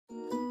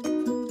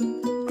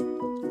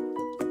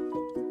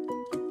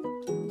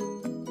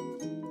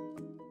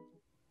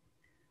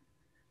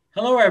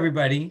Hello,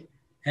 everybody,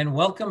 and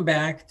welcome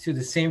back to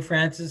the St.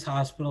 Francis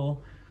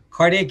Hospital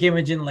Cardiac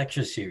Imaging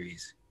Lecture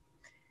Series.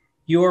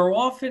 You are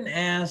often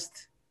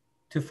asked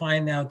to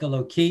find out the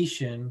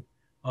location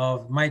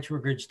of mitral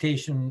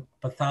regurgitation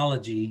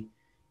pathology,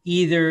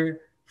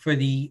 either for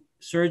the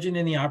surgeon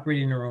in the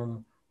operating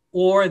room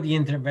or the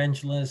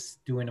interventionalist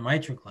doing a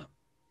mitral clip.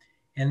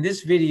 And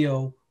this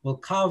video will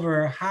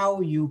cover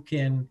how you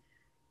can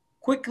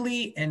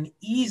quickly and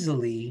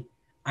easily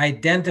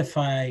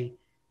identify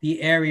the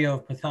area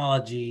of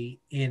pathology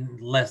in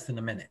less than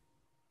a minute.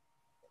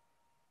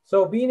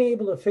 So being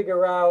able to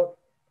figure out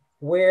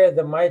where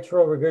the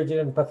mitral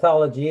regurgitant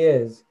pathology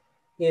is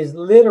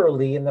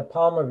literally in the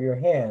palm of your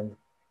hand.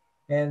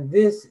 And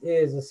this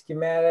is a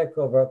schematic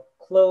of a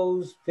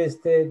closed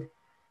fisted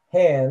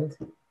hand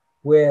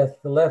with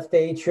the left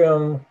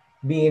atrium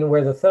being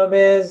where the thumb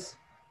is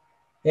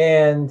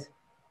and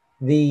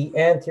the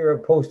anterior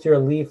posterior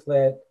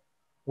leaflet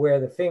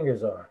where the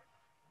fingers are.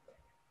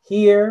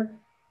 Here,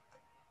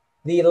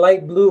 the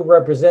light blue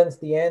represents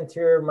the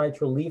anterior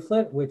mitral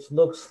leaflet, which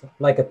looks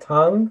like a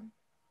tongue.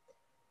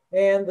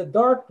 And the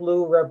dark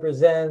blue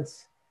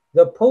represents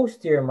the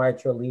posterior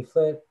mitral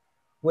leaflet,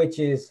 which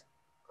is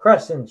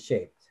crescent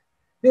shaped.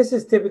 This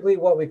is typically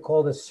what we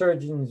call the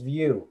surgeon's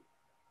view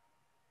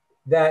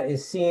that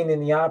is seen in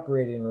the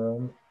operating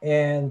room.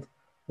 And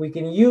we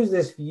can use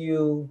this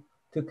view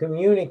to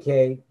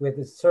communicate with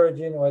the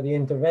surgeon or the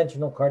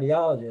interventional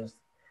cardiologist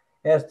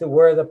as to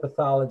where the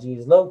pathology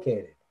is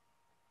located.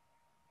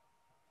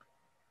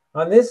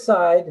 On this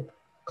side,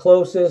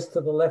 closest to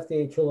the left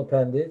atrial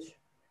appendage,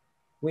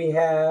 we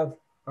have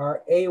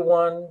our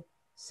A1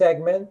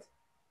 segment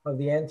of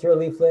the anterior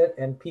leaflet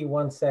and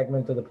P1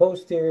 segment of the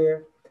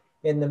posterior.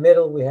 In the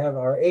middle, we have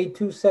our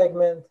A2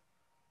 segment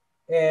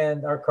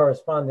and our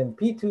corresponding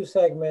P2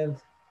 segment.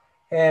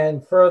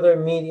 And further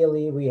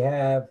medially, we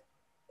have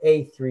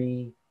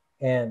A3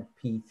 and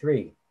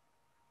P3.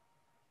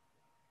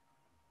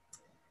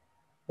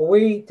 A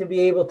way to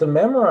be able to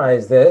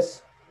memorize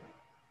this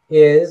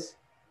is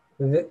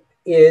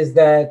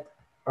that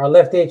our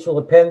left atrial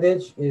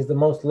appendage is the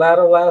most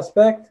lateral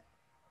aspect,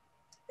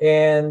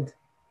 and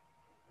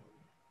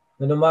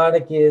the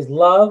mnemonic is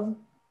love,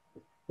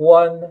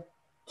 1,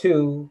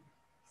 2,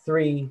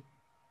 3,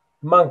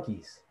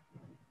 monkeys.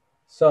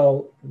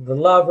 So the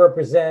love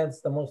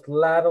represents the most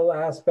lateral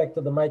aspect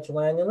of the mitral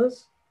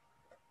annulus,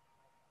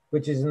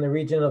 which is in the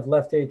region of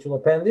left atrial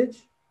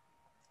appendage.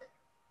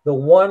 The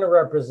 1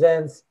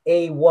 represents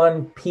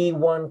A1,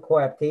 P1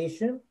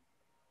 coaptation.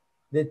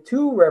 The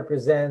 2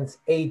 represents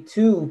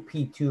A2,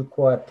 P2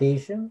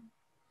 coaptation.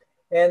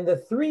 And the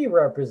 3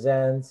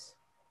 represents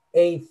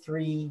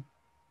A3,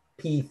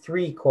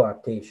 P3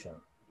 coaptation.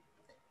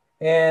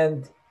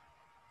 And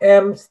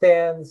M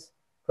stands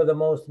for the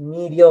most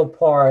medial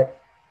part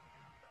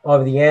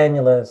of the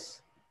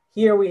annulus.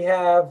 Here we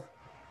have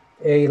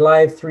a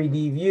live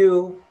 3D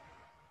view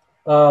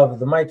of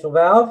the mitral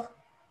valve.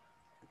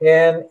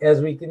 And as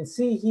we can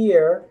see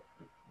here,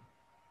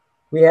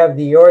 we have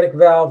the aortic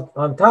valve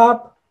on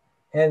top,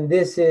 and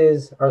this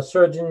is our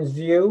surgeon's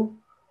view.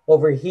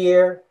 Over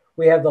here,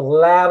 we have the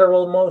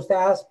lateralmost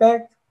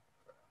aspect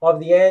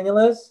of the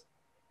annulus,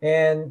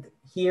 and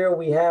here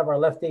we have our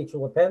left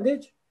atrial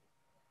appendage,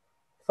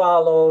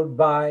 followed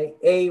by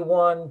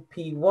A1,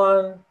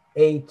 P1,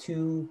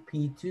 A2,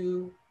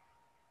 P2,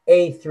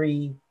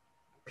 A3,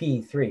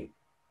 P3.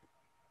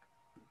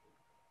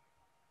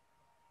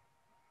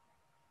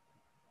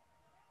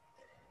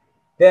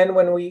 Then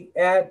when we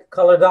add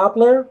color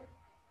Doppler,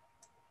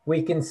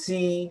 we can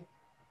see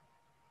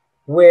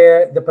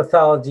where the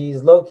pathology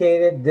is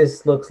located.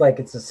 This looks like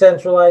it's a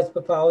centralized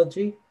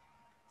pathology.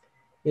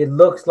 It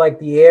looks like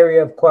the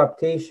area of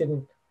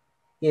coaptation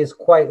is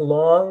quite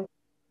long.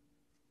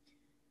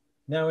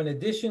 Now, in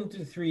addition to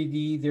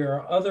 3D, there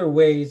are other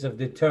ways of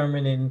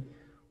determining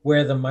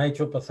where the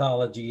mitral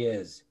pathology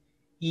is,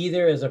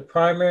 either as a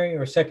primary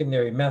or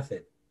secondary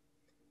method.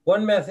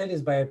 One method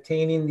is by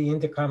obtaining the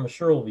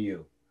intercommissural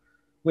view.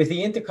 With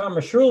the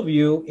intercommissural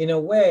view, in a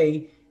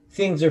way,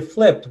 things are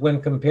flipped when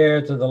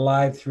compared to the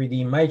live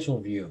 3D mitral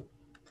view.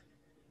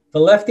 The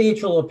left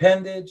atrial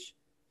appendage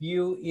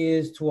view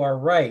is to our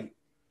right,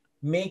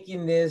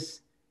 making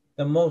this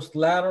the most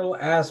lateral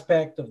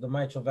aspect of the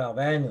mitral valve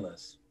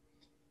annulus.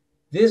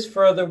 This,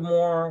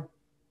 furthermore,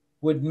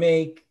 would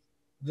make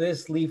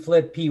this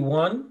leaflet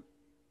P1,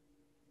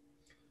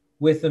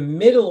 with the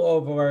middle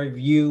of our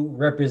view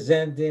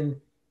representing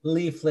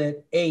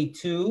leaflet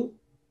A2,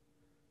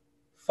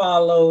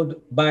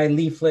 followed by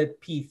leaflet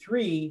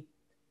P3,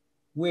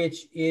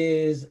 which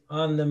is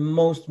on the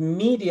most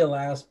medial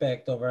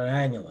aspect of our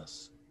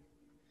annulus.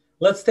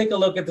 Let's take a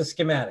look at the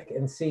schematic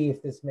and see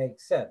if this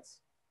makes sense.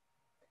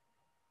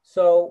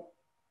 So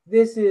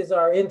this is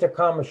our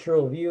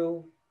intercommissural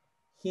view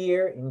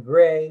here in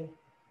gray.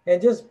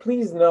 And just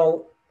please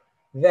note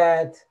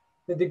that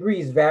the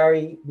degrees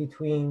vary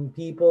between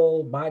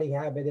people, body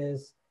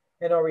habitus,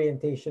 and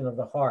orientation of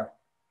the heart.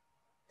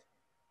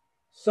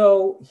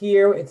 So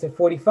here it's at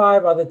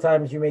 45, other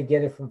times you may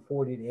get it from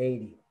 40 to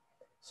 80.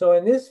 So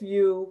in this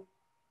view,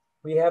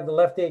 we have the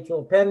left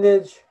atrial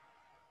appendage.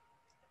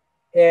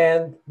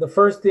 And the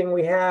first thing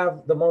we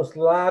have, the most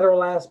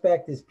lateral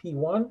aspect is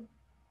P1.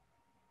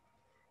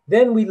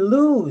 Then we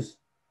lose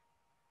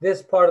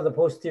this part of the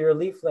posterior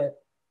leaflet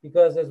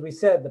because, as we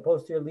said, the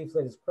posterior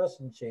leaflet is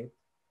crescent shaped.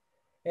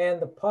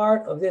 And the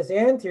part of this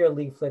anterior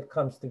leaflet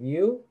comes to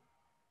view,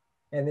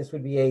 and this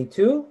would be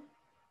A2,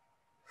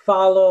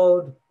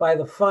 followed by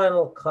the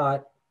final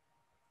cut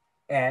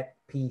at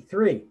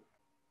P3.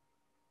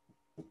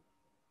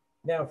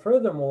 Now,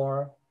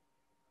 furthermore,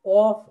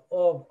 off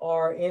of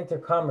our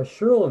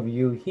intercommissural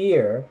view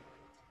here,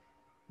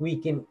 we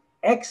can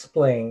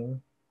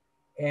explain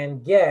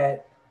and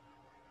get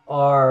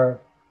our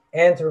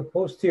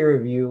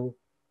anteroposterior view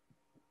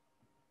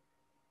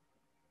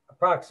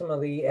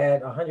approximately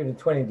at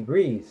 120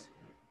 degrees.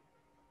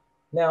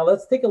 Now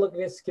let's take a look at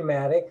this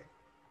schematic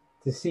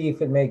to see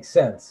if it makes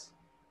sense.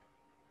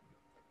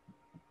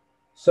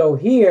 So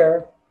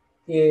here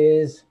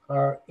is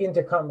our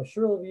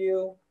intercommissural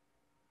view.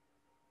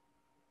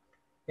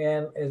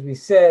 And as we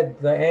said,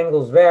 the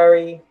angles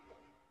vary.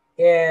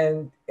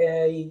 And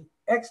a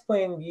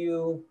X-plane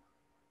view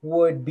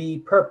would be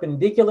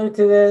perpendicular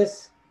to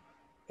this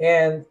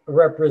and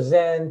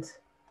represent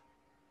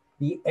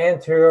the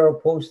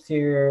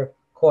anterior-posterior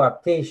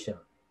coaptation,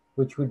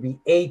 which would be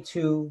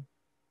A2,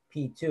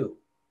 P2.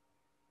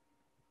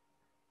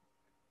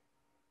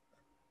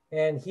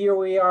 And here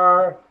we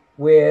are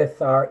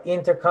with our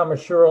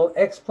intercommissural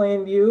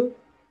X-plane view.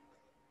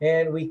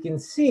 And we can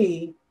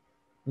see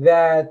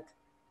that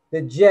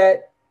the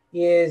jet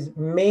is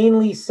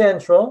mainly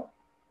central,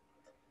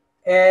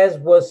 as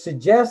was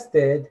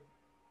suggested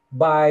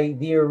by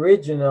the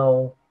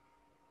original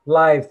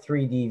live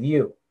 3D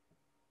view.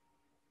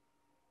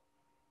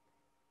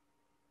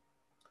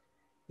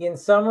 In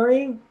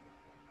summary,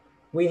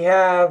 we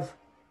have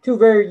two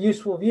very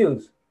useful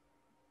views.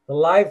 The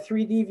live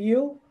 3D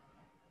view,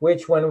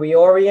 which when we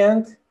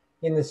orient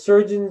in the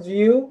surgeon's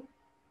view,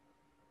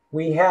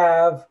 we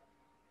have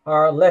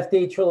our left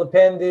atrial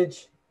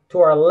appendage to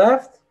our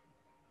left,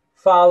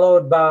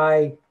 followed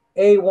by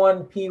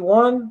A1,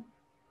 P1,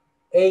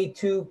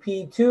 A2,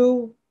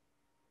 P2,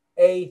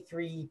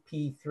 A3,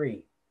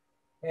 P3.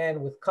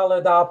 And with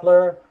color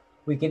Doppler,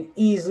 we can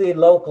easily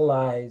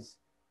localize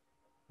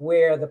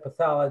where the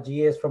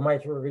pathology is for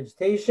mitral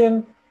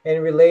regurgitation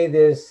and relay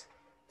this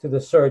to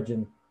the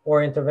surgeon or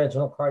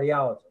interventional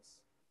cardiologist.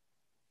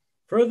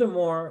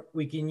 Furthermore,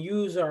 we can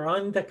use our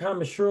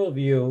intercommissural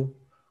view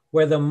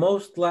where the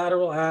most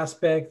lateral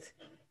aspect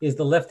is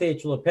the left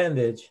atrial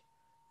appendage,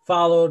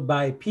 followed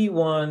by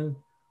P1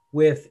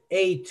 with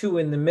A2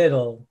 in the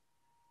middle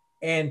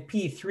and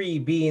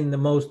P3 being the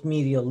most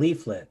medial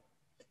leaflet.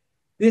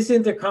 This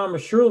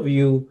intercommissural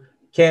view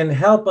can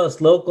help us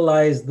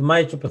localize the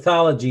mitral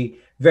pathology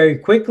very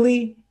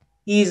quickly,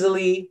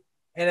 easily,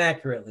 and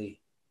accurately.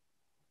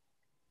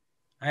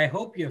 I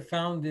hope you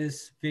found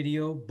this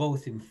video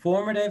both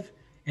informative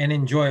and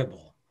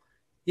enjoyable.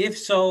 If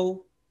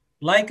so,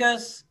 like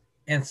us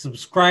and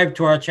subscribe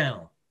to our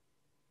channel.